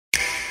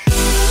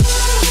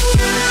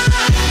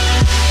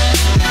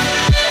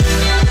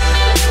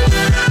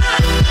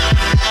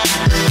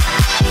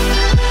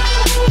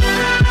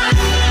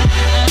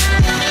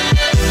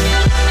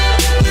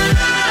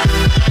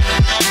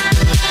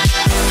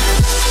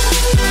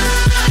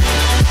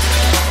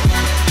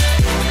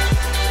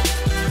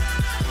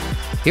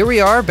Here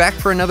we are, back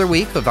for another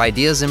week of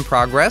Ideas in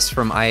Progress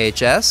from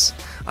IHS.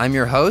 I'm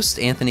your host,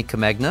 Anthony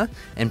Comegna,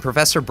 and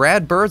Professor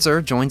Brad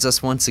Birzer joins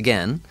us once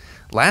again.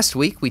 Last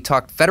week, we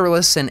talked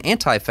Federalists and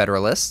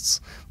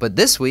anti-federalists, but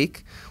this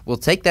week, we'll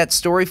take that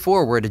story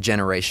forward a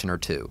generation or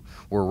two.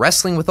 We're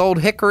wrestling with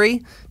Old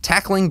Hickory,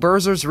 tackling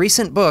Birzer's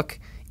recent book,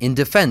 In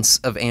Defense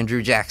of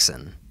Andrew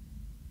Jackson.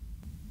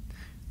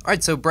 All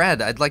right, so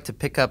Brad, I'd like to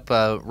pick up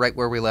right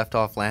where we left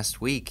off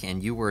last week,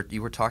 and you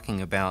were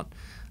talking about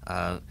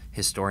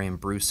historian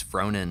Bruce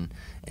Fronin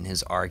and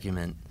his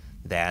argument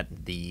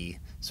that the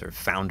sort of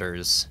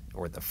founders,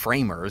 or the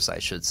framers, I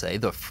should say,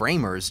 the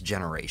framers'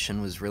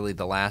 generation was really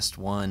the last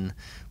one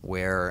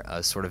where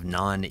a sort of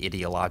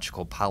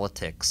non-ideological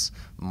politics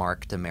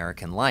marked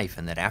American life,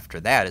 and that after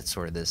that it's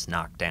sort of this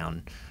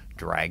knockdown,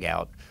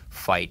 drag-out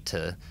fight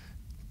to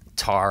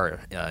tar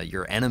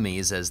your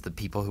enemies as the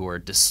people who are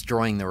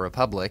destroying the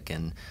republic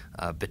and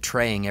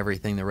betraying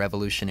everything the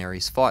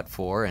revolutionaries fought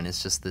for, and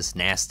it's just this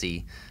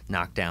nasty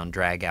knockdown,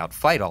 drag-out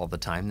fight all the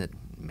time that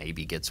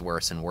maybe gets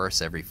worse and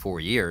worse every 4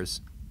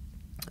 years.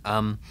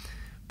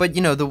 But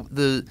you know,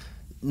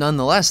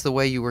 nonetheless, the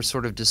way you were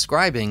sort of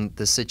describing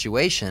the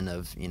situation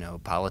of, you know,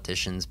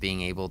 politicians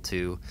being able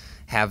to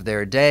have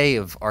their day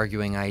of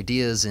arguing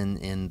ideas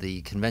in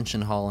the convention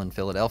hall in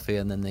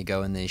Philadelphia, and then they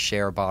go and they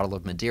share a bottle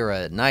of Madeira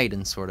at night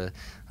and sort of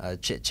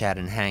chit-chat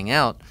and hang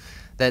out,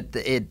 that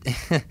it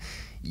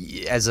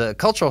as a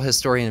cultural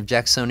historian of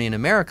Jacksonian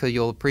America,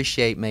 you'll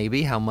appreciate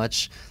maybe how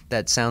much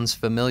that sounds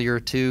familiar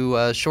to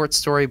a short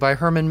story by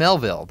Herman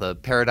Melville, The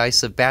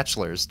Paradise of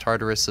Bachelors,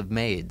 Tartarus of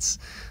Maids,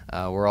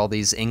 where all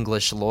these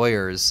English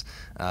lawyers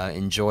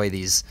enjoy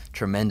these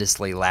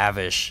tremendously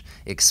lavish,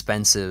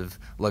 expensive,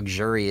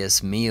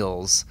 luxurious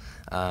meals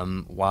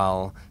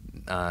while,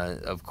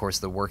 of course,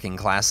 the working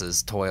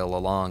classes toil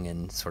along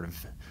in sort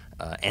of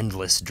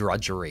endless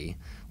drudgery,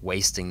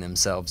 wasting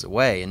themselves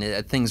away.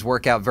 And things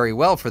work out very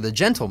well for the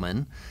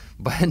gentleman,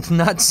 but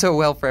not so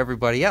well for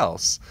everybody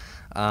else.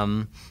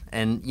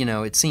 And, you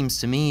know, it seems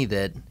to me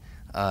that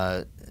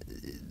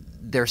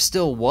there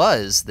still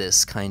was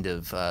this kind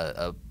of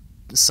a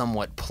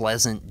somewhat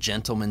pleasant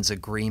gentleman's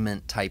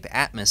agreement type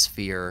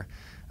atmosphere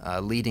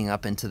leading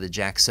up into the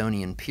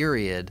Jacksonian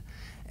period.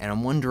 And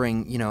I'm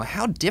wondering, you know,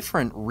 how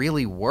different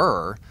really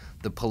were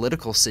the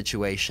political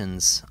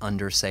situations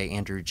under, say,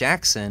 Andrew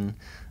Jackson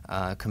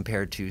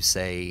compared to,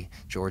 say,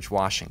 George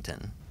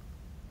Washington?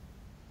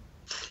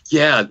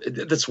 Yeah,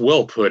 that's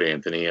well put,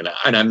 Anthony. And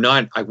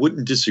I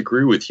wouldn't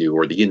disagree with you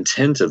or the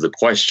intent of the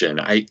question.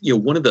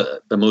 One of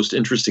the most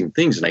interesting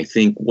things, and I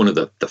think one of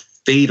the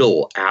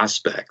fatal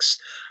aspects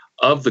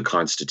of the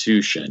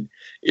Constitution,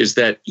 is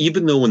that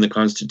even though when the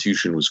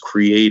Constitution was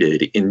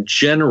created, in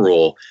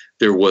general,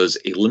 there was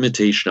a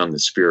limitation on the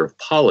sphere of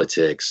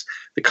politics,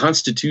 the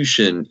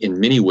Constitution in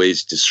many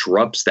ways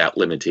disrupts that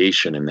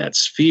limitation in that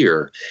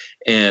sphere.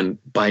 And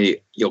by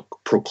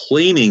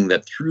proclaiming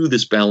that through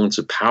this balance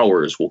of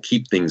powers we'll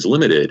keep things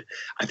limited,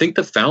 I think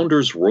the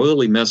founders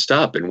royally messed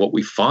up. And what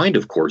we find,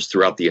 of course,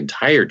 throughout the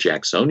entire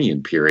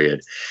Jacksonian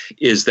period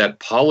is that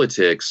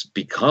politics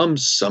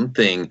becomes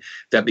something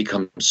that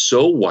becomes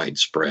so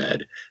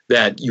widespread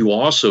that you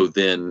also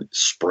then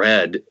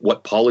spread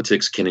what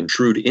politics can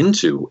intrude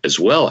into as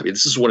well. I mean,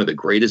 this is one of the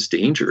greatest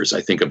dangers,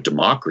 I think, of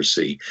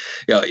democracy.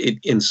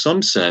 In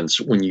some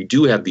sense, when you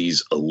do have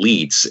these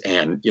elites,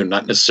 and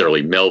not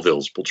necessarily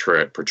Melville's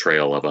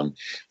portrayal of them,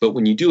 but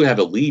when you do have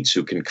elites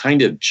who can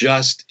kind of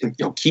just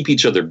keep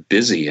each other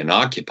busy and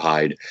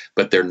occupied,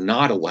 but they're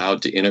not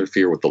allowed to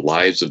interfere with the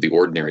lives of the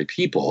ordinary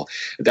people,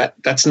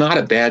 that's not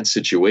a bad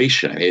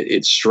situation. I mean,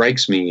 it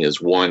strikes me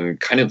as one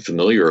kind of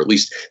familiar, or at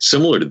least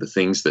similar to the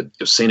things that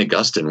St.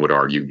 Augustine would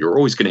argue. You're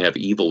always going to have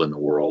evil in the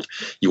world.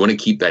 You want to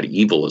keep that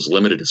evil as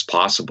limited as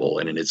possible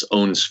and in its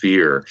own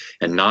sphere,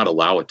 and not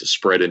allow it to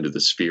spread into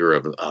the sphere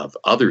of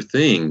other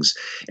things.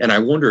 And I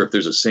wonder if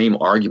there's a same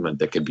argument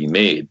that could be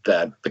made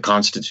that the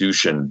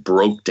Constitution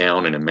broke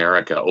down in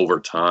America over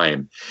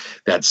time,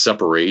 that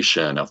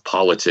separation of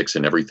politics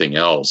and everything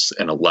else,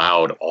 and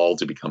allowed all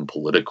to become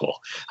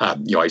political.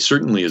 I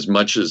certainly, as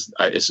much as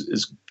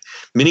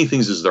many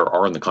things as there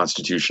are in the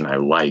Constitution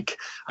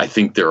I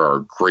think there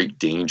are great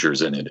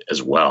dangers in it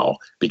as well,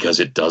 because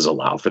it does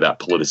allow for that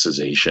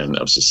politicization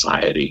of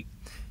society.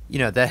 You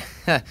know,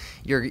 that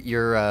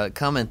your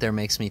comment there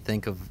makes me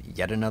think of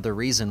yet another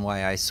reason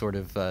why I sort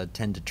of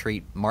tend to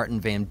treat Martin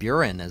Van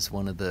Buren as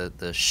one of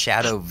the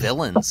shadow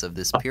villains of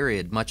this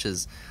period, much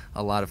as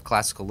a lot of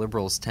classical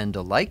liberals tend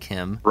to like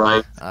him.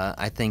 Right.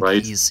 I think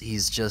right.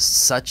 he's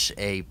just such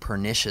a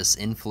pernicious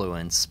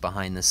influence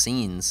behind the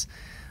scenes.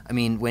 I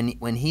mean,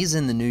 when he's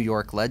in the New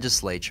York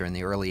legislature in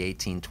the early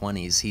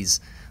 1820s, he's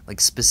like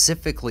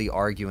specifically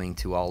arguing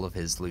to all of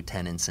his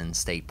lieutenants in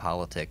state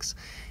politics,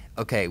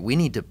 okay, we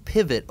need to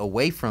pivot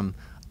away from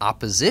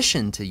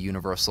opposition to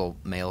universal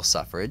male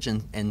suffrage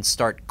and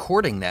start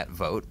courting that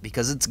vote,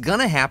 because it's going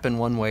to happen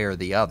one way or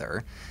the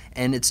other.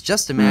 And it's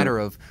just a matter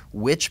of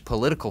which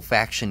political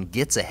faction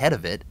gets ahead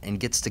of it and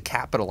gets to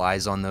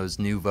capitalize on those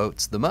new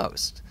votes the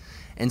most.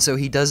 And so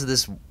he does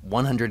this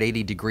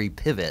 180-degree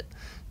pivot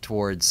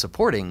towards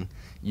supporting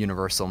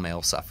universal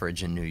male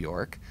suffrage in New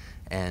York.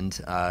 And,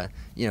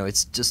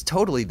 it's just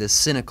totally this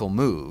cynical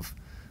move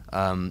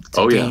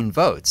to gain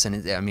votes.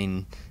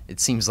 And, it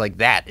seems like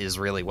that is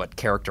really what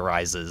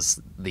characterizes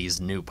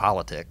these new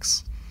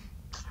politics.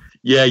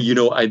 Yeah,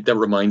 that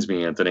reminds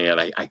me, Anthony,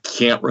 and I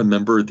can't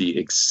remember the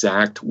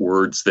exact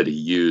words that he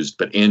used,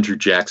 but Andrew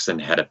Jackson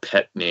had a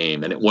pet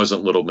name, and it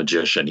wasn't Little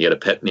Magician. He had a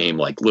pet name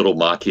like Little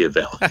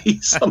Machiavelli,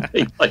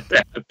 something like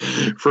that,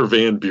 for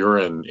Van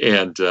Buren.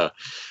 And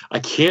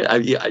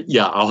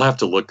I'll have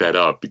to look that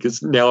up,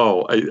 because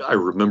now I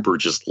remember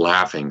just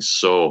laughing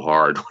so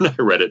hard when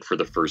I read it for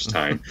the first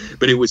time.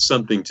 But it was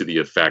something to the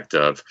effect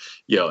of,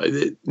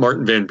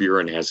 Martin Van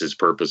Buren has his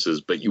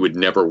purposes, but you would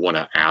never want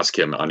to ask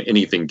him on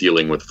anything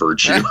dealing with virtue,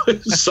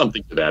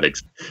 something to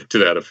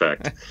that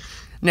effect.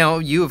 Now,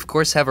 you, of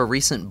course, have a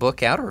recent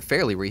book out, or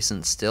fairly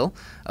recent still,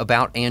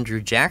 about Andrew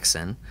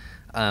Jackson.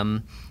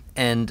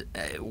 And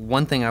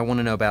one thing I want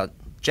to know about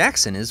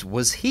Jackson is,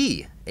 was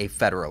he a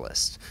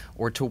Federalist?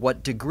 Or to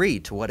what degree,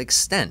 to what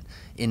extent?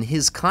 In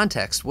his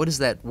context, what does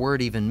that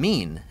word even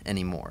mean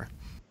anymore?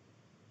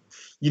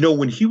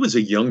 When he was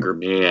a younger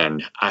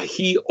man,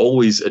 he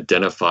always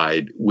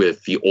identified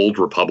with the old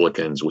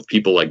Republicans, with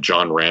people like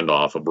John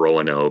Randolph of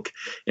Roanoke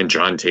and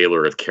John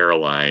Taylor of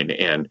Caroline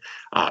and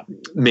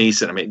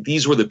Mason.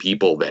 These were the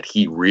people that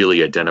he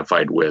really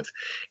identified with.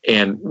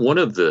 And one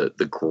of the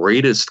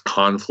greatest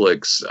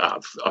conflicts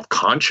of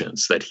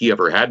conscience that he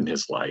ever had in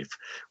his life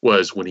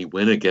was when he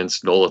went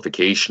against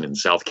nullification in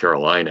South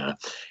Carolina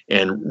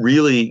and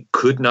really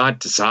could not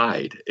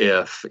decide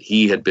if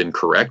he had been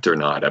correct or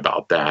not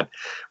about that.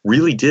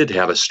 Really did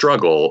have a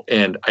struggle.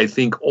 And I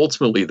think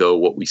ultimately, though,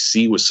 what we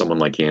see with someone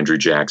like Andrew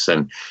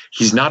Jackson,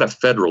 he's not a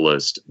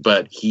Federalist,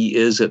 but he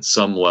is at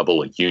some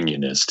level a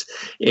Unionist.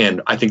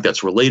 And I think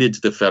that's related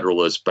to the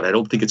Federalists, but I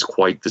don't think it's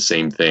quite the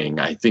same thing.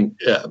 I think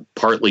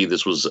partly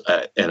this was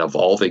an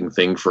evolving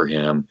thing for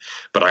him,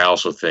 but I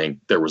also think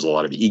there was a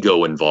lot of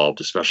ego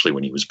involved, especially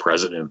when he was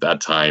president at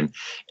that time.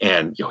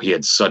 And he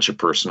had such a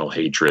personal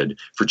hatred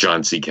for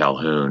John C.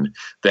 Calhoun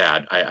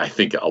that I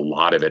think a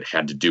lot of it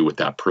had to do with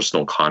that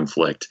personal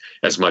conflict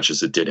as much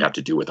as it did have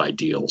to do with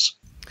ideals.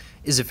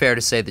 Is it fair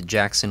to say that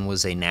Jackson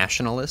was a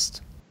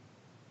nationalist?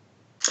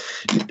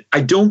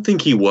 I don't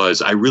think he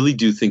was. I really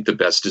do think the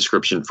best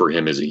description for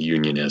him is a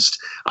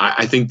Unionist.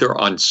 I think there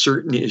on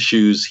certain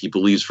issues, he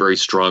believes very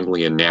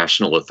strongly in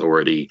national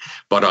authority,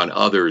 but on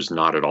others,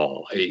 not at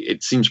all.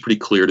 It seems pretty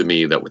clear to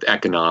me that with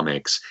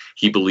economics,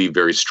 he believed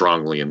very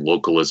strongly in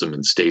localism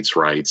and states'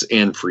 rights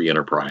and free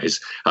enterprise,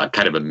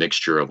 kind of a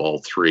mixture of all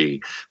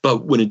three.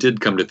 But when it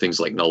did come to things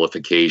like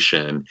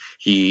nullification,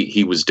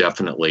 he was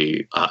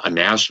definitely a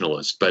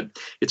nationalist. But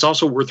it's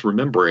also worth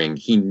remembering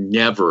he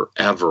never,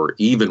 ever,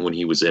 even when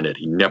he was in it,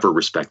 he never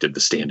respected the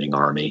standing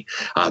army.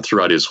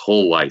 Throughout his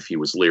whole life, he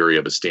was leery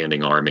of a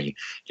standing army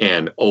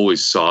and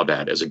always saw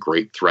that as a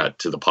great threat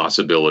to the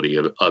possibility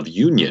of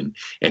union.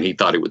 And he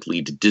thought it would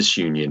lead to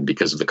disunion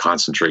because of the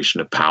concentration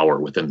of power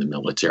within the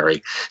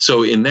military.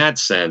 So in that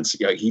sense,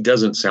 he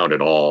doesn't sound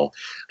at all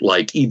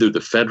like either the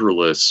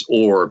Federalists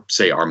or,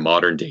 say, our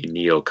modern day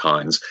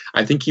neocons.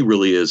 I think he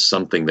really is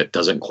something that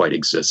doesn't quite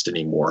exist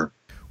anymore.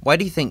 Why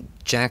do you think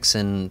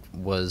Jackson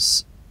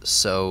was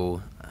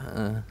so,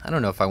 I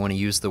don't know if I want to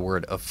use the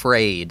word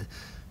afraid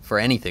for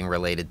anything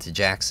related to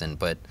Jackson,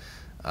 but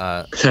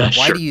Sure.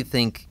 why do you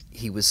think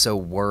he was so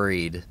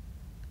worried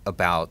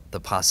about the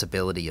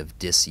possibility of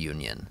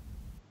disunion?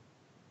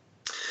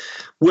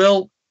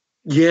 Well,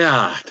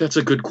 yeah, that's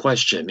a good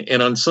question.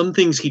 And on some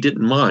things he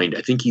didn't mind.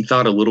 I think he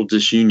thought a little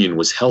disunion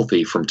was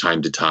healthy from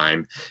time to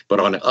time. But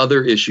on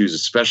other issues,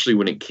 especially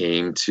when it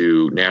came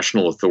to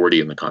national authority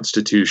and the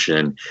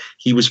Constitution,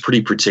 he was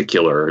pretty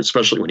particular,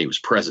 especially when he was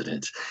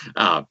president.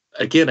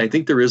 Again, I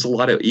think there is a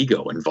lot of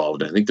ego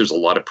involved. I think there's a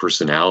lot of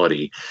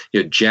personality.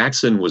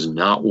 Jackson was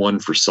not one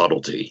for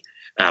subtlety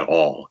at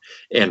all.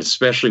 And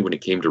especially when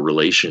it came to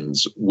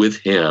relations with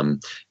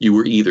him, you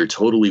were either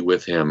totally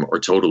with him or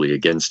totally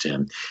against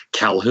him.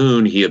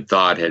 Calhoun, he had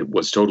thought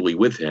was totally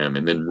with him,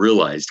 and then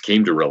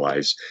came to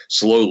realize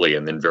slowly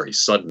and then very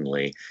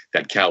suddenly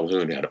that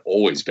Calhoun had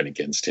always been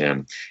against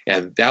him.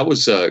 And that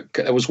was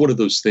one of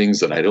those things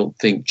that I don't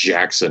think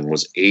Jackson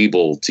was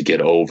able to get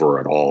over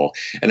at all.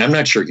 And I'm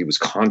not sure he was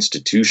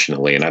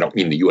constitutionally, and I don't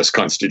mean the U.S.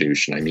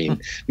 Constitution, I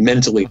mean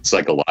mentally,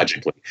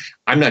 psychologically,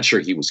 I'm not sure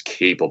he was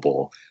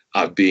capable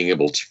of being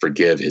able to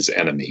forgive his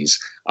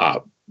enemies.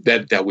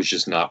 That was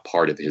just not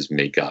part of his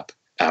makeup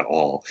at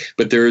all.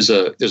 But there's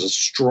a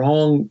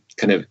strong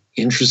kind of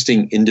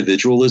interesting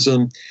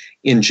individualism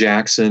in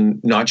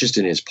Jackson, not just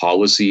in his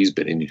policies,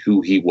 but in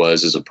who he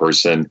was as a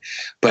person.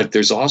 But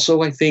there's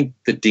also, I think,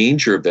 the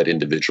danger of that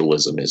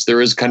individualism is there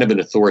is kind of an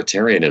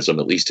authoritarianism,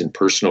 at least in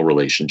personal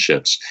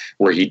relationships,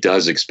 where he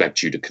does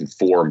expect you to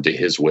conform to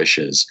his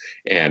wishes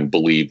and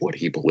believe what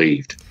he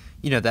believed.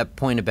 That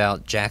point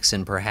about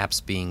Jackson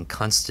perhaps being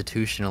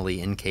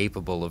constitutionally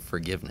incapable of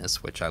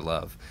forgiveness, which I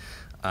love,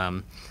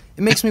 it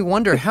makes me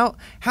wonder, how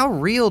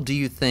real do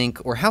you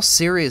think, or how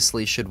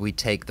seriously should we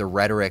take the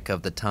rhetoric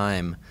of the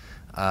time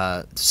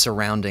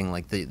surrounding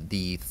like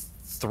the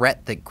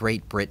threat that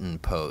Great Britain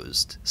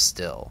posed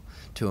still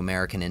to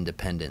American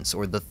independence,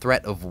 or the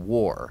threat of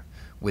war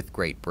with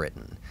Great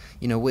Britain,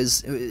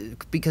 was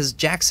because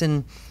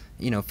Jackson,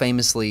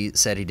 famously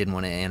said he didn't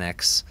want to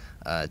annex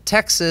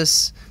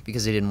Texas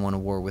because he didn't want a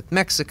war with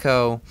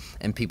Mexico,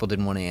 and people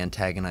didn't want to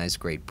antagonize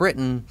Great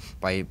Britain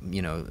by,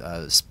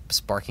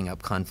 sparking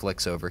up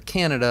conflicts over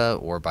Canada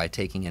or by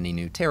taking any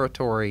new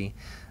territory.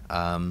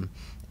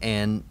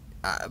 And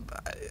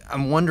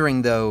I'm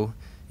wondering, though,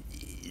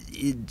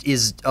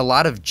 is a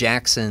lot of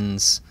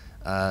Jackson's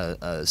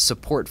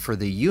support for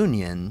the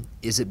Union,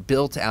 is it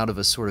built out of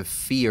a sort of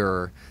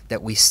fear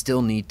that we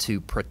still need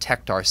to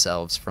protect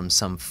ourselves from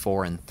some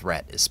foreign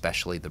threat,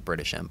 especially the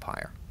British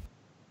Empire?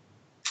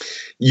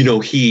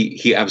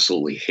 He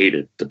absolutely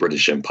hated the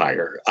British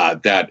Empire.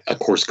 That, of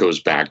course,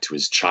 goes back to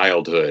his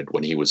childhood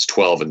when he was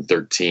 12 and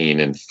 13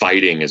 and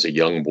fighting as a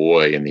young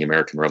boy in the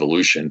American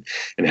Revolution,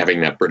 and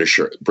having that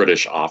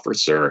British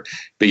officer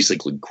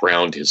basically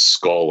ground his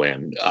skull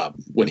in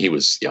when he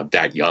was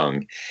that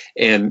young.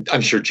 And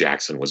I'm sure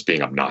Jackson was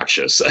being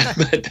obnoxious,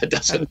 but that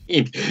doesn't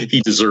mean he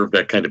deserved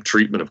that kind of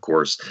treatment, of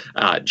course.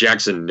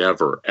 Jackson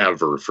never,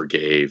 ever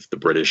forgave the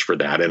British for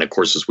that. And of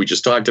course, as we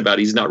just talked about,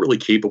 he's not really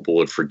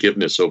capable of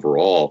forgiveness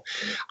overall.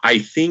 I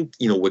think,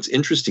 what's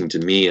interesting to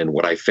me and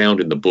what I found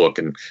in the book,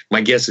 and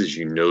my guess is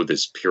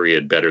this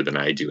period better than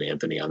I do,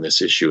 Anthony, on this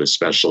issue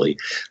especially,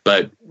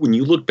 but when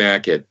you look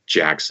back at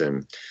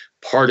Jackson,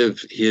 part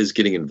of his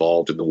getting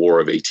involved in the War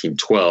of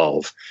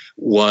 1812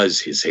 was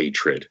his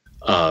hatred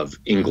of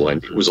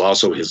England. It was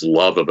also his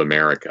love of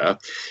America.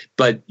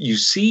 But you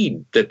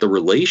see that the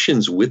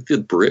relations with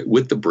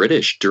the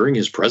British during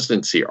his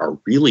presidency are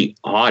really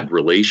odd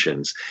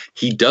relations.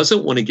 He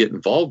doesn't want to get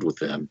involved with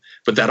them,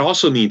 but that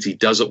also means he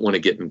doesn't want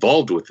to get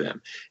involved with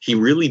them. He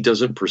really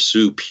doesn't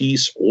pursue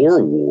peace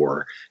or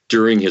war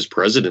during his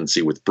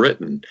presidency with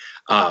Britain.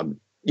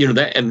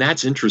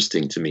 That's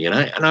interesting to me. And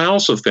I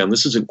also found,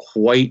 this isn't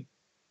quite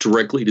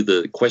directly to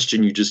the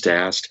question you just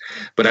asked,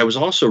 but I was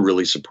also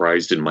really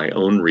surprised in my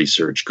own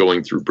research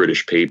going through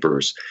British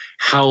papers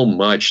how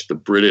much the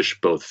British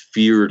both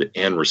feared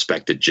and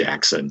respected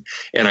Jackson.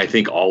 And I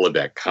think all of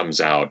that comes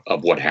out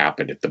of what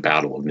happened at the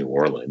Battle of New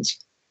Orleans.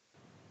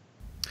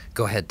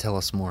 Go ahead, tell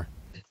us more.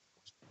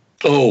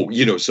 Oh,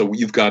 so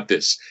you've got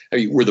this,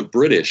 where the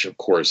British, of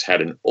course,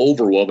 had an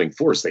overwhelming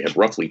force. They had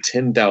roughly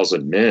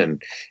 10,000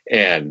 men,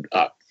 and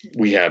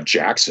we have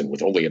Jackson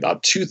with only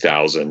about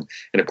 2,000.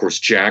 And of course,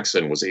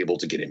 Jackson was able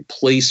to get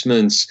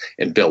emplacements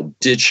and build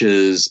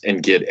ditches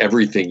and get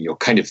everything,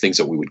 kind of things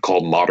that we would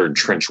call modern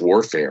trench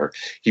warfare.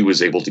 He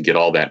was able to get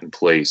all that in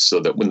place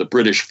so that when the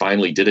British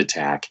finally did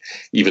attack,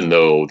 even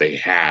though they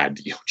had,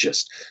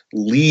 just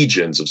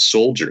legions of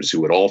soldiers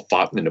who had all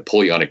fought in the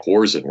Napoleonic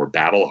Wars and were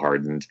battle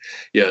hardened,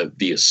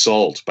 the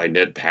assault by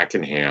Ned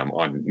Pakenham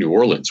on New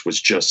Orleans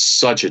was just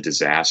such a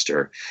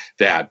disaster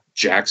that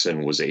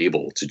Jackson was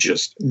able to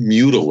just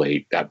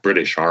mutilate that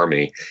British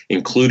army,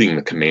 including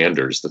the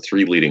commanders, the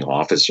three leading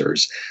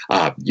officers,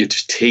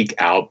 to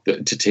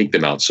take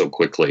them out so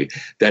quickly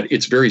that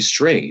it's very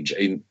strange.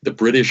 The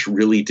British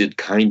really did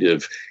kind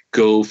of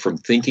go from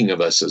thinking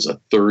of us as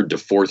a third to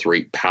fourth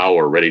rate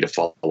power ready to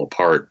fall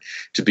apart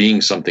to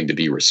being something to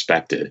be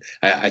respected.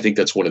 I think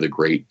that's one of the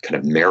great kind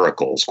of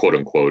miracles, quote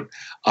unquote,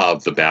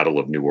 of the Battle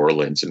of New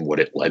Orleans and what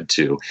it led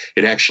to.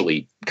 It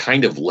actually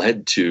kind of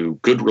led to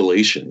good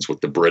relations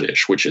with the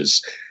British, which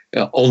is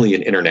only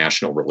in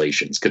international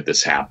relations could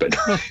this happen,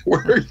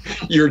 where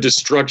your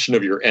destruction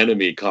of your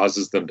enemy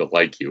causes them to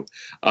like you.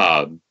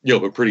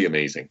 But pretty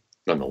amazing.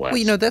 Nonetheless.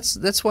 Well,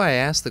 that's why I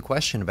asked the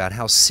question about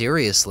how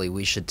seriously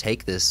we should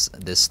take this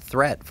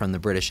threat from the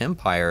British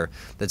Empire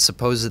that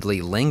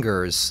supposedly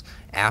lingers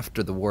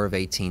after the War of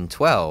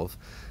 1812,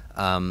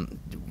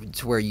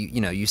 to where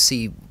you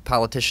see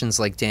politicians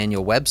like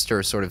Daniel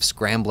Webster sort of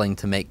scrambling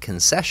to make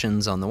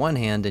concessions on the one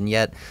hand, and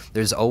yet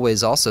there's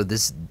always also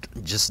this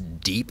just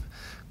deep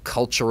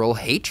cultural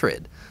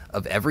hatred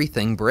of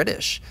everything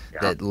British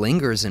that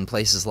lingers in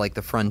places like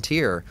the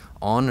frontier,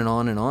 on and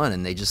on and on,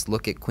 and they just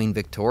look at Queen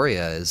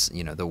Victoria as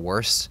the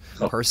worst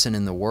person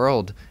in the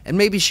world, and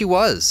maybe she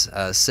was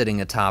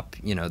sitting atop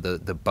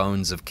the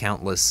bones of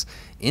countless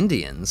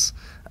Indians,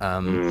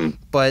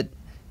 but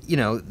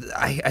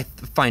I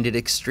find it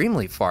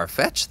extremely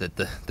far-fetched that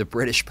the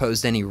British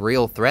posed any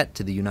real threat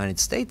to the United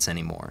States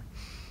anymore.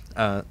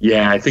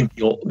 I think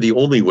the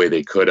only way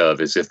they could have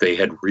is if they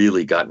had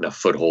really gotten a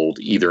foothold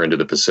either into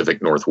the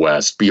Pacific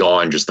Northwest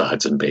beyond just the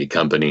Hudson Bay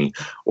Company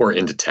or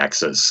into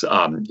Texas.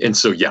 And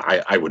so,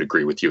 I would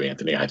agree with you,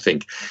 Anthony. I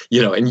think,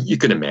 and you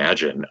can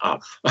imagine,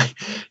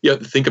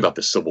 think about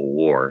the Civil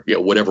War,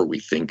 whatever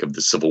we think of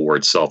the Civil War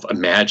itself,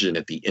 imagine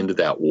at the end of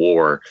that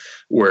war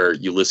where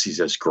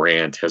Ulysses S.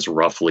 Grant has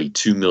roughly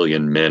 2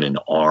 million men in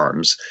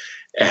arms.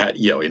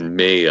 In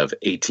May of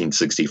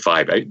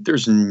 1865,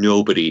 there's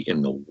nobody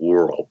in the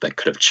world that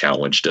could have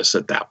challenged us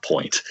at that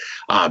point.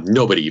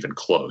 Nobody even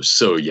close.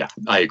 So,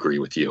 I agree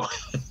with you.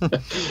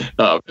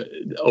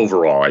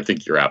 Overall, I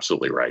think you're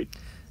absolutely right.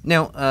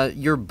 Now,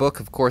 your book,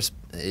 of course,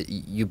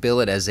 you bill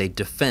it as a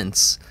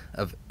defense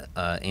of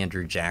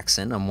Andrew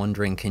Jackson. I'm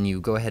wondering, can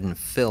you go ahead and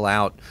fill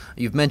out?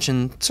 You've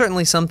mentioned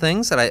certainly some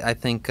things that I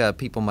think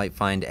people might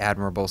find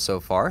admirable so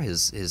far.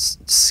 His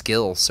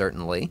skill,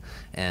 certainly,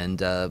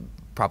 and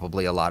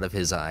probably a lot of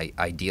his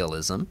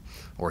idealism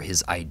or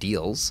his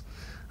ideals.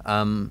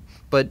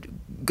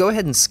 But go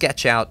ahead and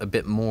sketch out a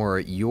bit more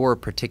your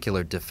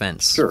particular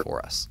defense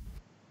for us.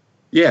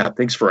 Yeah,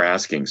 thanks for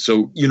asking.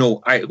 So,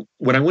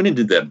 when I went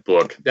into that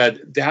book,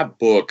 that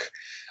book,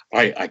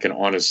 I can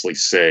honestly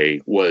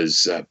say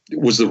was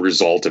the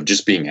result of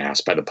just being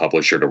asked by the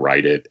publisher to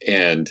write it,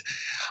 and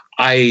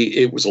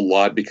it was a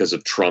lot because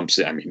of Trump's,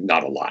 I mean,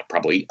 not a lot,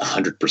 probably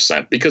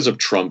 100% because of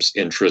Trump's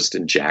interest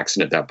in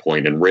Jackson at that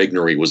point. And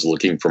Regnery was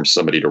looking for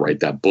somebody to write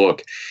that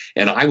book.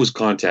 And I was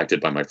contacted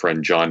by my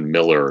friend John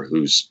Miller,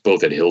 who's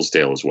both at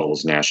Hillsdale as well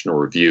as National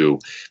Review,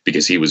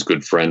 because he was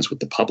good friends with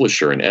the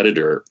publisher and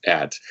editor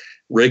at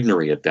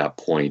Regnery at that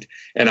point.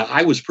 And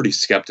I was pretty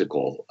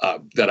skeptical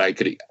that I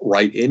could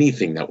write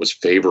anything that was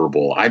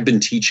favorable. I've been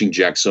teaching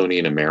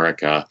Jacksonian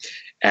America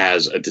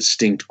as a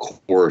distinct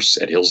course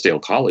at Hillsdale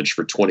College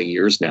for 20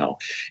 years now.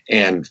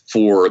 And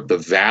for the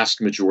vast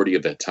majority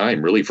of that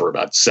time, really for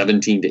about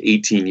 17 to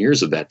 18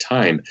 years of that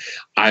time,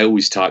 I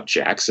always taught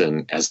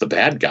Jackson as the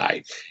bad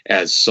guy,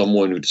 as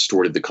someone who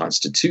distorted the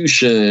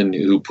Constitution,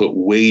 who put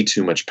way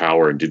too much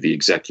power into the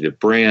executive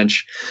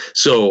branch.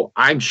 So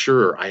I'm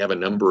sure I have a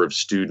number of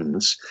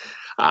students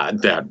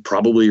that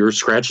probably are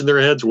scratching their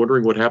heads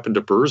wondering what happened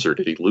to Birzer.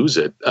 Did he lose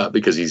it?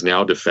 Because he's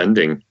now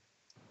defending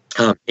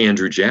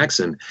Andrew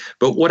Jackson.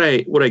 But what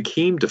I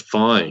came to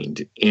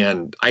find,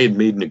 and I had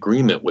made an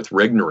agreement with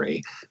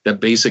Regnery that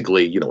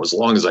basically, as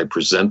long as I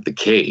present the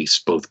case,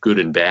 both good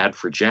and bad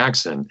for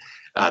Jackson,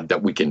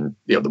 that we can,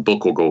 the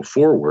book will go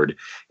forward.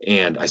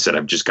 And I said,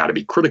 I've just got to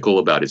be critical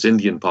about his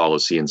Indian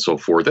policy and so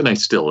forth. And I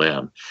still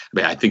am. I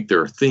mean, I think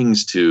there are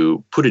things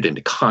to put it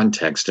into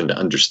context and to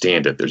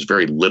understand it. There's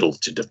very little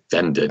to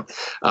defend it,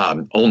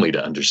 only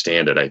to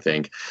understand it, I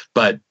think.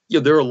 But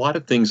there are a lot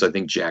of things I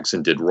think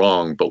Jackson did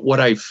wrong. But what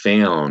I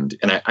found,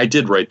 and I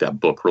did write that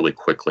book really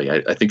quickly.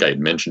 I think I had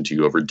mentioned to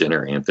you over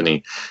dinner,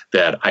 Anthony,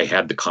 that I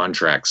had the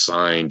contract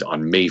signed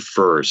on May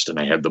 1st and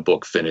I had the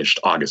book finished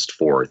August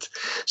 4th.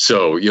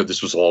 So,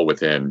 this was all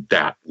within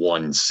that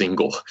one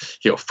single,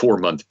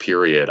 4-month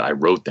period I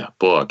wrote that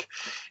book.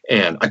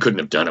 And I couldn't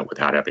have done it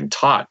without having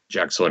taught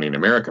Jacksonian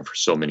America for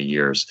so many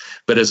years.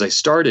 But as I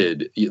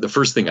started, the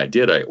first thing I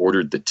did, I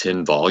ordered the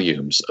 10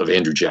 volumes of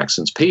Andrew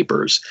Jackson's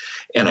papers.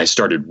 And I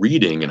started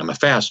reading, and I'm a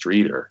fast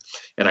reader.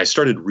 And I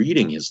started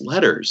reading his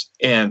letters.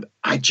 And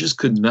I just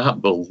could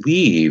not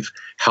believe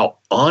how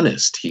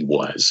honest he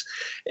was.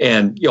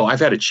 And, I've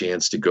had a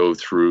chance to go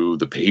through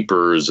the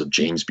papers of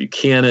James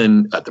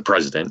Buchanan, the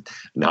president,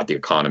 not the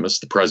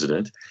economist, the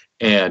president.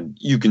 And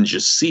you can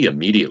just see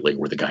immediately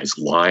where the guy's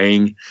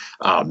lying.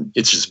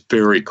 It's just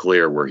very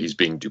clear where he's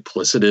being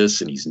duplicitous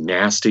and he's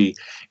nasty.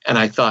 And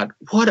I thought,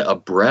 what a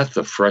breath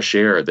of fresh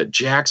air that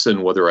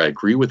Jackson, whether I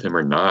agree with him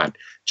or not,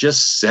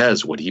 just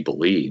says what he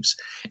believes.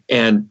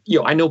 And,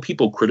 I know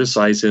people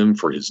criticize him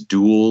for his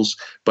duels,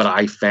 but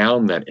I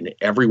found that in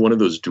every one of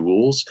those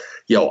duels,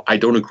 I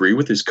don't agree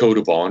with his code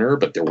of honor,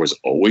 but there was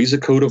always a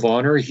code of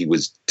honor. He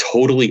was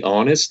totally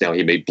honest. Now,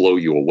 he may blow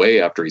you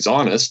away after he's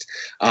honest,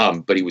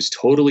 but he was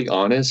totally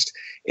honest.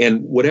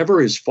 And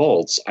whatever his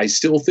faults, I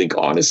still think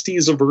honesty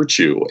is a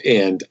virtue.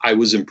 And I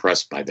was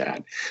impressed by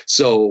that.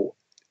 So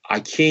I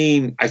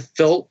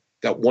felt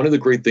that one of the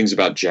great things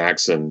about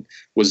Jackson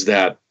was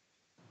that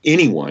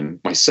anyone,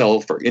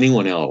 myself or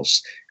anyone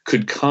else,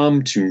 could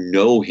come to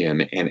know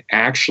him and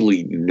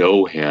actually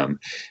know him,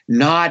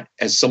 not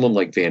as someone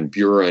like Van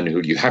Buren,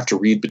 who you have to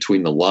read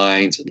between the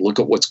lines and look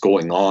at what's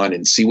going on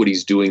and see what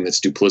he's doing that's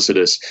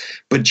duplicitous.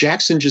 But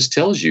Jackson just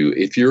tells you,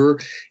 if you're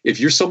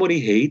someone he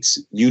hates,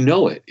 you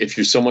know it. If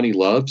you're someone he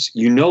loves,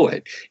 you know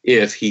it.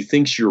 If he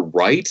thinks you're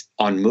right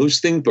on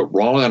most things but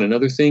wrong on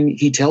another thing,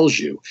 he tells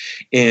you.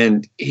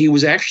 And he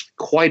was actually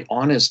quite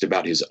honest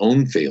about his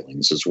own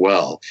failings as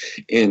well.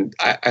 And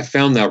I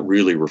found that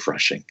really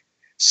refreshing.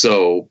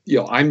 So,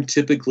 I'm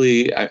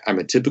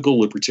a typical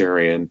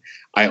libertarian.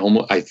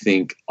 I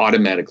think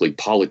automatically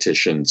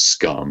politician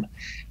scum.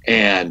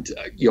 And,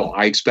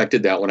 I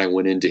expected that when I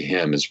went into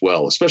him as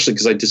well, especially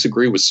because I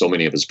disagree with so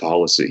many of his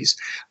policies.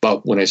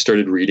 But when I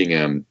started reading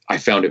him, I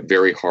found it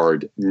very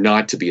hard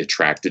not to be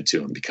attracted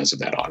to him because of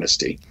that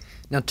honesty.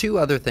 Now, two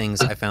other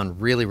things I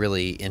found really,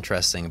 really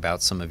interesting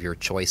about some of your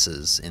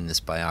choices in this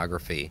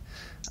biography.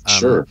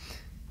 Sure.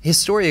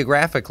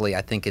 Historiographically,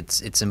 I think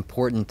it's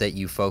important that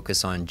you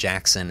focus on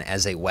Jackson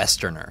as a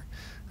Westerner,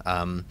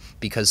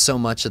 because so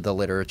much of the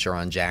literature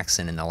on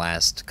Jackson in the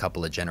last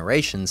couple of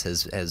generations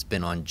has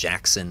been on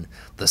Jackson,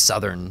 the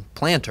Southern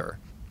planter.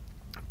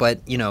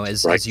 But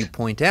as you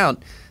point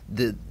out,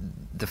 the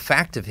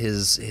fact of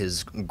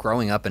his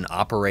growing up and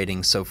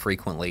operating so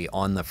frequently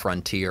on the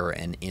frontier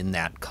and in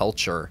that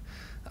culture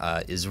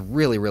is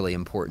really, really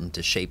important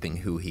to shaping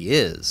who he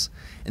is.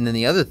 And then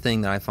the other thing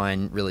that I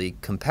find really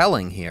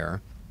compelling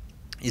here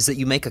is that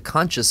you make a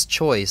conscious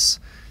choice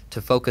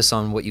to focus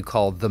on what you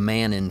call the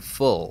man in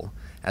full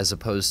as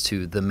opposed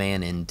to the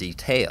man in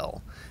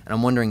detail. And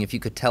I'm wondering if you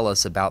could tell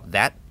us about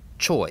that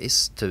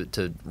choice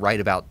to write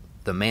about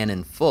the man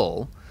in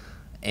full,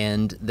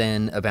 and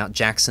then about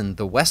Jackson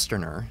the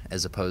Westerner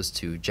as opposed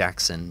to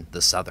Jackson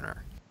the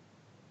Southerner.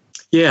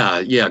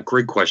 Yeah,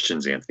 great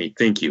questions, Anthony.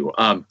 Thank you.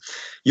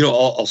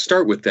 I'll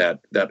start with that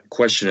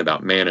question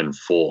about man in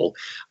full.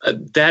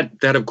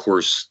 That of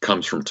course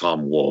comes from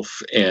Tom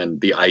Wolfe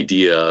and the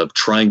idea of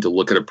trying to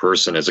look at a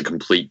person as a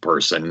complete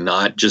person,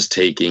 not just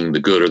taking the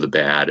good or the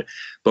bad,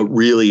 but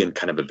really in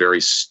kind of a very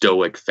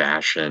stoic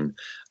fashion,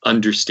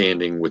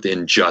 understanding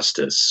within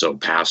justice, so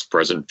past,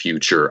 present,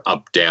 future,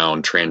 up,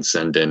 down,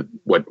 transcendent,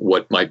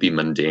 what might be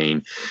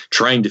mundane,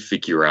 trying to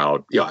figure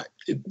out,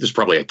 there's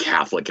probably a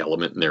Catholic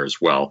element in there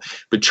as well,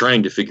 but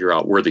trying to figure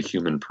out where the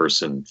human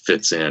person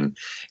fits in.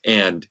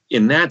 And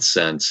in that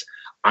sense,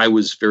 I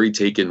was very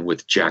taken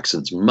with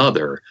Jackson's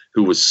mother,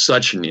 who was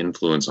such an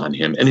influence on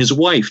him, and his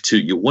wife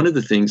too. One of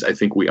the things I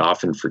think we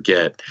often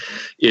forget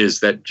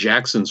is that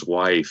Jackson's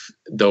wife,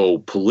 though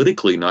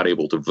politically not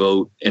able to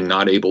vote and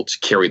not able to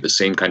carry the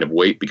same kind of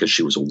weight because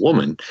she was a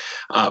woman,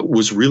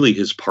 was really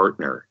his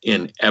partner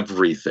in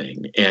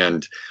everything.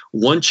 And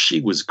once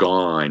she was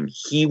gone,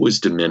 he was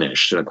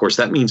diminished. And of course,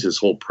 that means his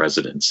whole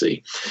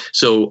presidency.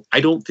 So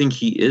I don't think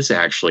he is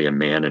actually a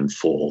man in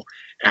full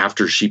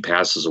after she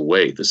passes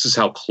away. This is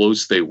how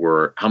close they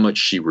were, how much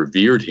she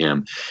revered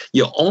him,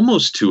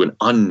 almost to an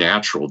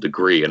unnatural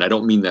degree. And I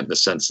don't mean that in the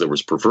sense there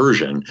was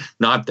perversion,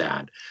 not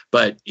that,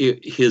 but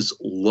his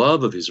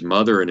love of his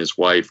mother and his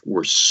wife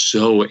were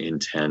so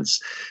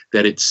intense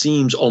that it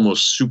seems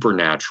almost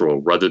supernatural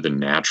rather than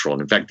natural.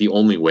 And in fact, the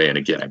only way, and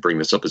again, I bring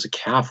this up as a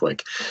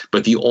Catholic,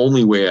 but the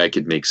only way I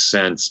could make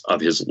sense of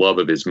his love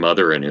of his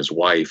mother and his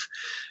wife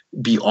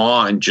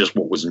beyond just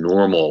what was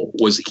normal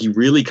was he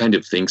really kind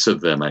of thinks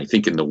of them, I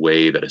think, in the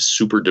way that a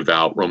super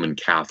devout Roman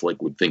Catholic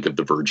would think of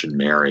the Virgin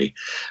Mary,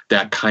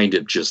 that kind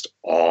of just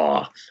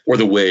awe, or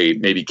the way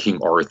maybe King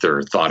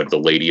Arthur thought of the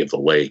Lady of the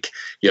Lake,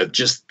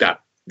 just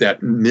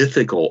that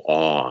mythical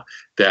awe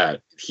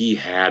that he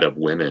had of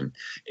women.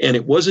 And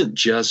it wasn't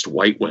just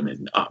white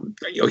women.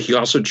 He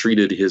also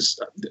treated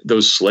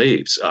those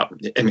slaves,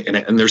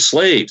 and they're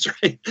slaves,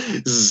 right?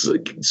 This is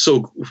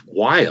so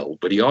wild.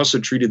 But he also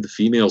treated the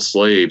female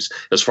slaves,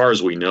 as far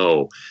as we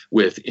know,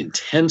 with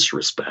intense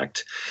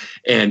respect.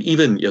 And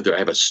even I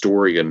have a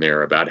story in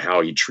there about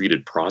how he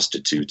treated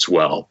prostitutes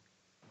well.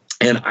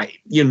 And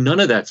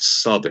none of that's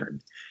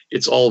Southern.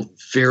 It's all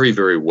very,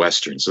 very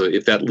Western. So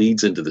if that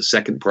leads into the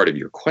second part of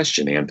your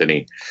question,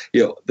 Anthony,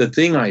 the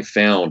thing I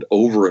found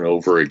over and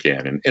over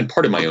again, and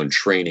part of my own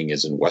training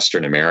is in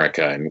Western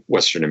America, and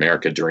Western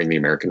America during the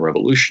American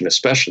Revolution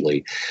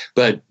especially,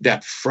 but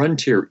that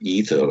frontier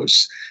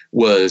ethos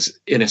was,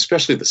 and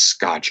especially the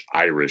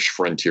Scotch-Irish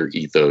frontier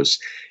ethos,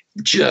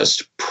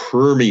 just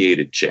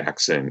permeated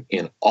Jackson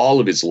in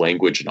all of his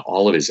language and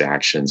all of his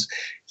actions.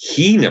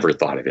 He never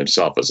thought of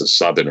himself as a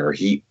Southerner.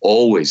 He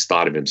always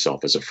thought of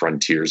himself as a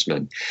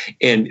frontiersman.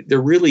 And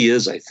there really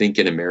is, I think,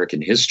 in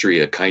American history,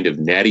 a kind of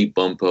Natty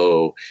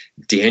Bumppo,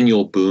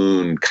 Daniel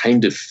Boone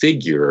kind of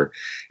figure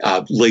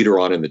later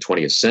on in the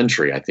 20th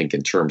century. I think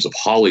in terms of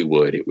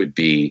Hollywood, it would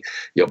be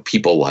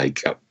people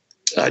like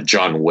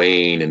John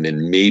Wayne, and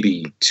then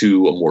maybe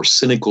to a more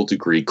cynical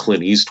degree,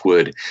 Clint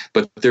Eastwood.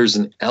 But there's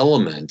an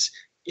element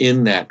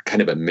in that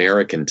kind of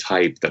American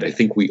type that I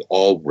think we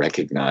all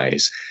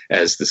recognize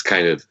as this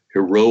kind of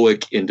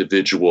heroic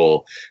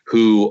individual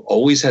who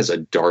always has a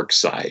dark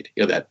side,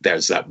 that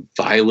there's that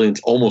violent,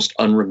 almost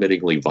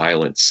unremittingly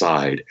violent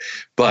side,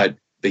 but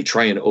they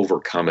try and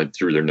overcome it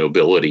through their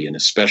nobility and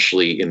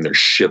especially in their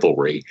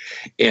chivalry.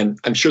 And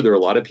I'm sure there are a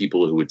lot of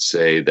people who would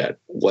say that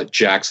what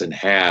Jackson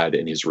had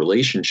in his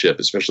relationship,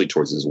 especially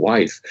towards his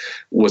wife,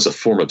 was a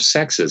form of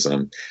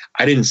sexism.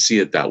 I didn't see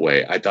it that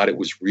way. I thought it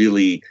was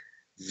really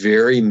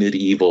very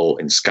medieval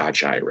and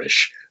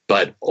Scotch-Irish,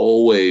 but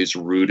always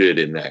rooted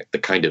in the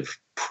kind of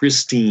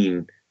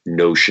pristine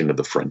notion of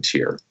the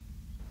frontier.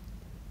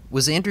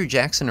 Was Andrew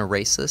Jackson a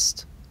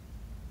racist?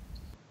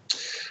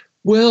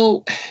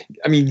 Well,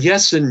 I mean,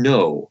 yes and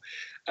no,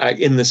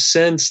 in the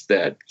sense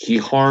that he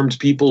harmed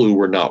people who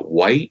were not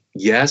white,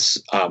 yes,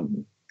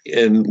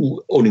 and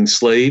owning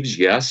slaves,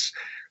 yes.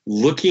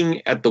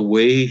 Looking at the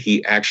way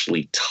he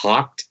actually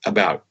talked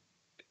about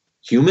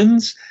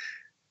humans,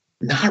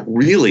 not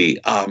really.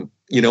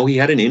 He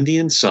had an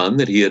Indian son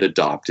that he had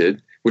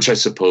adopted, which I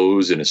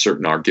suppose in a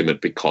certain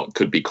argument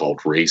could be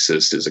called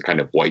racist, as a kind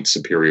of white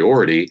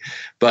superiority,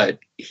 but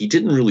he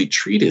didn't really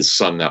treat his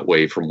son that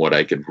way from what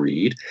I could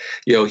read.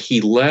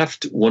 He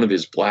left one of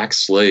his black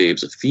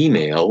slaves, a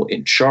female,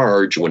 in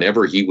charge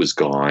whenever he was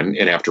gone,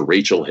 and after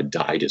Rachel had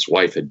died, his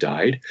wife had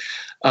died.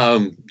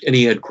 And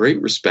he had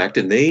great respect,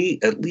 and they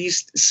at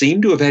least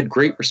seem to have had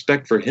great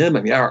respect for him.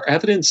 I mean, our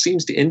evidence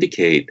seems to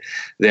indicate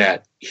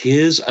that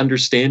his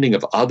understanding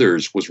of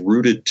others was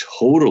rooted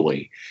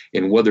totally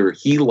in whether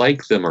he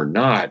liked them or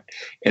not.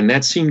 And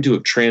that seemed to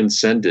have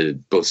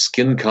transcended both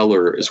skin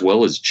color as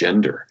well as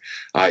gender.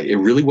 It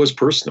really really was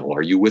personal.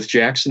 Are you with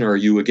Jackson or are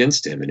you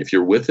against him? And if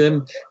you're with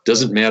him,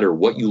 doesn't matter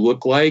what you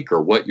look like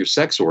or what your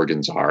sex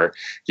organs are,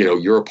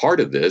 you're a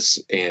part of this.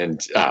 And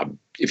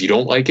if you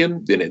don't like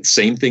him, then the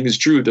same thing is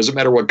true. It doesn't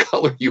matter what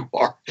color you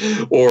are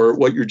or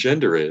what your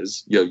gender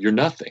is, you're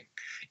nothing.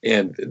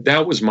 And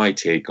that was my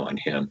take on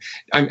him.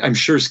 I'm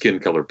sure skin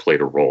color played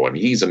a role. I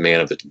mean, he's a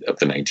man of the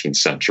 19th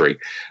century,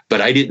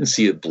 but I didn't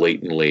see it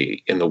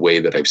blatantly in the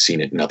way that I've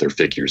seen it in other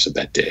figures of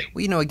that day.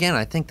 Well, again,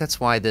 I think that's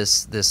why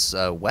this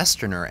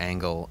Westerner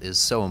angle is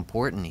so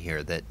important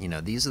here, that,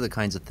 these are the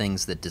kinds of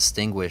things that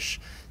distinguish,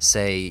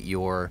 say,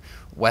 your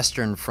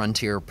Western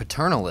frontier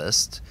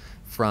paternalist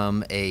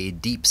from a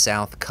Deep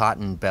South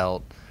Cotton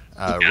Belt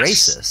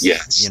racist.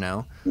 Yes.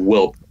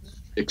 Well,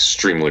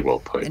 extremely well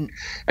put. And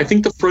I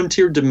think the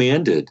frontier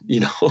demanded,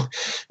 when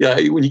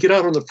you get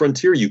out on the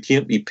frontier, you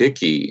can't be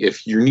picky.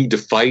 If you need to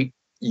fight,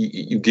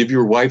 you give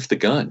your wife the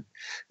gun.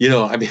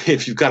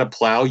 If you've got a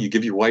plow, you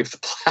give your wife the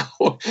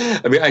plow.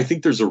 I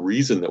think there's a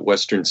reason that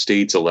Western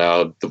states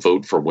allowed the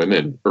vote for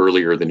women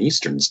earlier than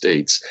Eastern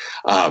states.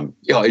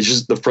 It's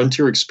just the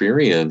frontier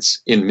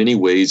experience in many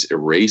ways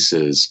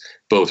erases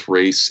both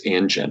race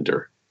and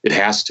gender. It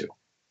has to,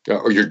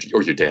 or you're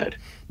dead.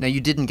 Now, you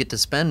didn't get to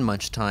spend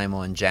much time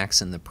on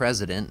Jackson the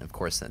president. Of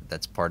course,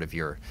 that's part of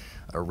your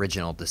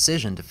original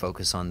decision to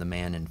focus on the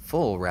man in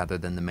full rather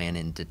than the man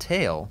in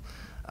detail.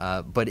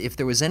 But if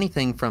there was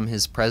anything from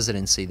his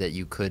presidency that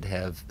you could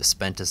have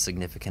spent a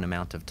significant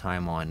amount of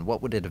time on,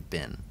 what would it have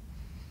been?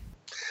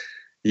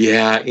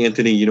 Yeah,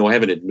 Anthony, I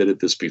haven't admitted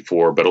this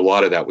before, but a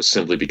lot of that was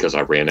simply because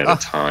I ran out of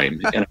time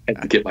and I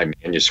had to get my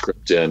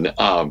manuscript in.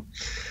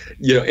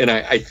 And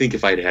I think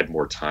if I'd had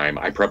more time,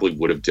 I probably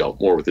would have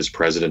dealt more with his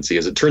presidency.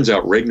 As it turns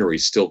out, Regnery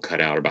still cut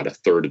out about a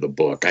third of the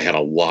book. I had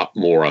a lot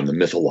more on the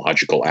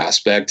mythological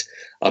aspect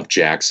of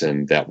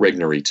Jackson that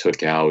Regnery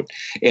took out.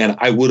 And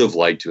I would have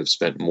liked to have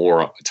spent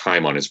more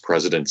time on his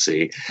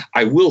presidency.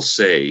 I will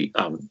say,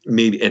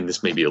 maybe, and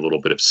this may be a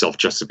little bit of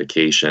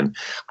self-justification,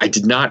 I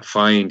did not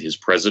find his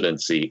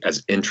presidency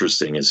as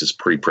interesting as his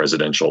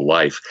pre-presidential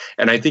life.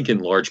 And I think in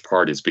large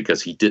part is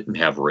because he didn't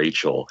have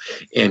Rachel.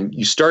 And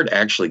you start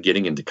actually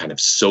getting into kind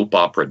of soap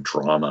opera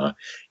drama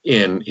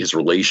in his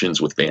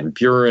relations with Van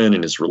Buren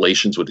and his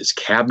relations with his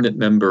cabinet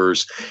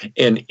members,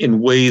 and in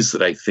ways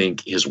that I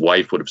think his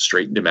wife would have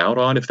straightened him out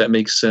on, if that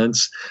makes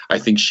sense. I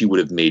think she would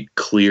have made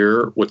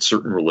clear what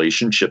certain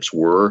relationships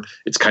were.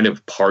 It's kind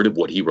of part of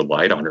what he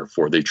relied on her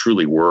for. They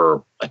truly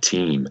were a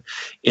team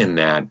in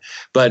that.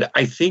 But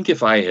I think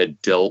if I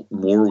had dealt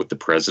more with the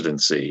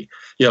presidency,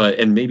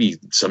 and maybe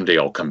someday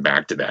I'll come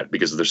back to that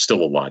because there's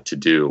still a lot to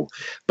do.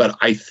 But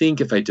I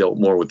think if I dealt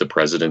more with the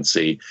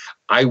presidency,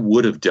 I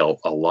would have dealt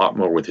a lot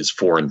more with his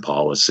foreign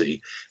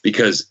policy,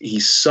 because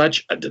he's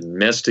such a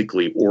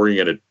domestically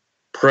oriented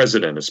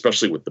president,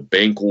 especially with the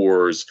bank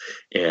wars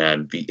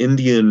and the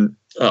Indian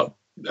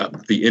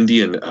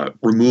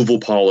removal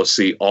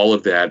policy, all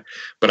of that.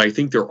 But I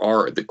think there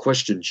are the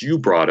questions you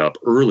brought up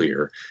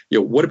earlier.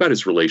 What about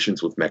his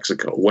relations with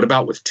Mexico? What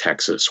about with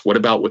Texas? What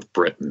about with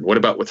Britain? What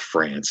about with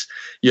France?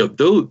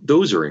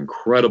 Those are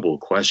incredible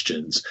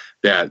questions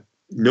that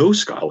no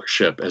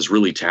scholarship has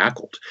really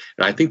tackled.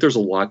 And I think there's a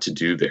lot to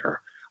do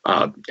there.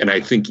 And I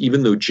think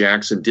even though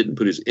Jackson didn't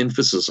put his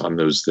emphasis on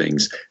those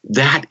things,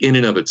 that in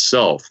and of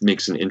itself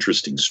makes an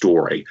interesting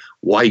story.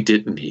 Why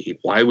didn't he?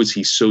 Why was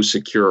he so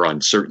secure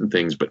on certain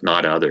things but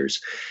not others?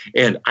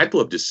 And I'd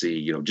love to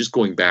see, just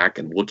going back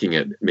and looking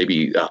at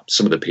maybe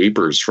some of the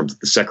papers from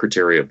the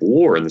Secretary of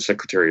War and the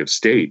Secretary of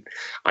State,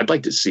 I'd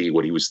like to see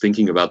what he was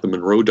thinking about the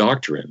Monroe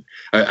Doctrine.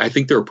 I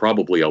think there are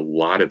probably a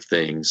lot of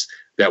things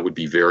that would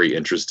be very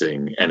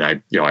interesting. And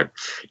I,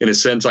 in a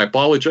sense, I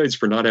apologize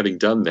for not having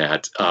done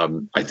that.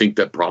 I think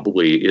that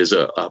probably is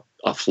a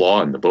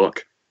flaw in the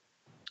book,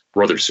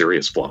 rather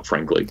serious flaw,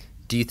 frankly.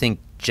 Do you think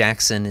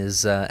Jackson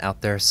is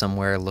out there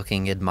somewhere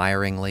looking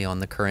admiringly on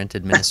the current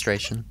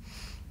administration?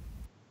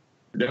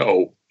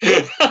 No,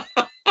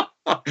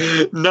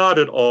 not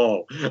at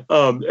all.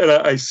 And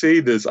I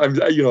say this, I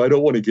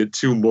don't want to get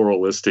too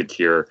moralistic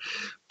here,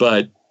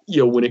 but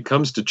when it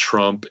comes to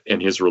Trump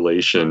and his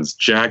relations,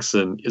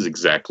 Jackson is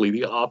exactly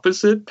the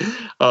opposite.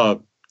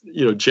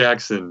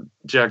 Jackson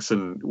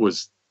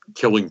was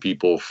killing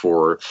people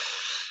for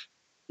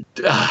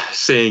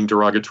saying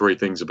derogatory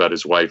things about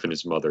his wife and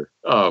his mother.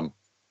 And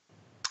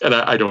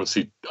I don't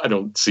see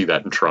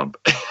that in Trump.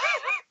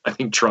 I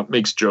think Trump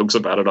makes jokes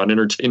about it on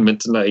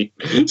Entertainment Tonight.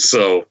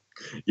 So,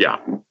 yeah.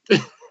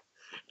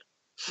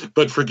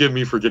 But forgive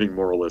me for getting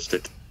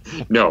moralistic.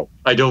 No,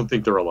 I don't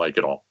think they're alike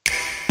at all.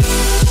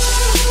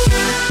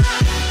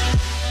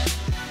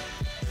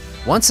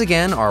 Once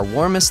again, our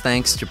warmest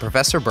thanks to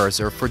Professor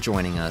Birzer for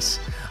joining us.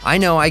 I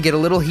know I get a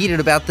little heated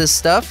about this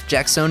stuff.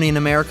 Jacksonian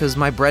America is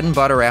my bread and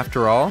butter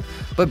after all,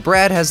 but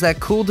Brad has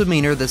that cool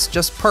demeanor that's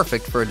just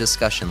perfect for a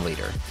discussion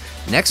leader.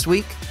 Next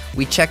week,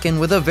 we check in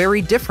with a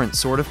very different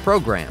sort of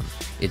program.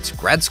 It's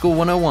Grad School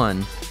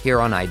 101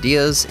 here on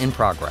Ideas in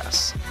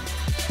Progress.